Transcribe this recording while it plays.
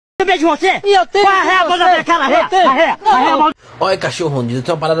Eu beijo você! E eu tenho arreia a mão da minha cara, arreia! Olha, cachorro unido, eu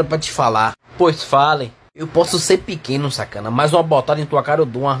tenho uma parada pra te falar. Pois falem. Eu posso ser pequeno, sacana, mas uma botada em tua cara eu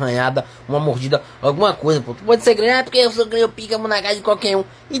dou, uma arranhada, uma mordida, alguma coisa, pô. Tu pode ser grande, porque eu sou grande, eu pico na cara de qualquer um.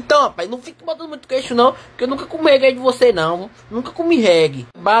 Então, rapaz, não fique botando muito queixo não, porque eu nunca comi reggae de você não. Nunca comi reggae.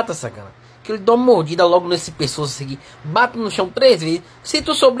 Bata, sacana, que ele dá uma mordida logo nesse pescoço aqui. Bata no chão 3 vezes. Se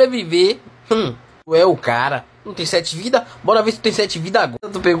tu sobreviver, tu é o cara. Não tem 7 vidas? Bora ver se tu tem 7 vidas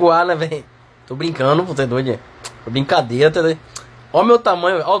agora. Tu pegou ar, né, velho? Tô brincando, pô, tu é doido, é? Brincadeira, tá doido? Ó o meu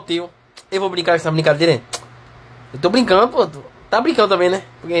tamanho, ó o teu. Eu vou brincar com essa brincadeira, hein? Eu tô brincando, pô. Tá brincando também, né?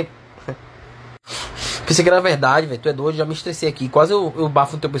 Porque... pensei que era verdade, velho. Tu é doido, já me estressei aqui. Quase eu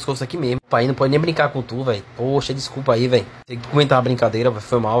bafo no teu pescoço aqui mesmo. Pai, não pode nem brincar com tu, velho. Poxa, desculpa aí, velho. Tem que comentar a brincadeira, véio.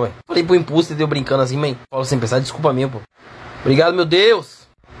 Foi mal, velho. Falei pro impulso e deu brincando assim, mãe. Falo sem pensar, desculpa mesmo, pô. Obrigado, meu Deus.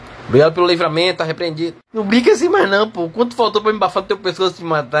 Obrigado pelo livramento, tá repreendido. Não brinca assim mais não, pô. Quanto faltou pra me bafar no teu pescoço e te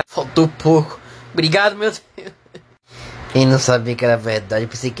matar? Faltou pouco. Obrigado, meu Deus. Eu não sabia que era verdade, eu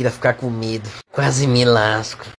pensei que ia ficar com medo. Quase me lasco.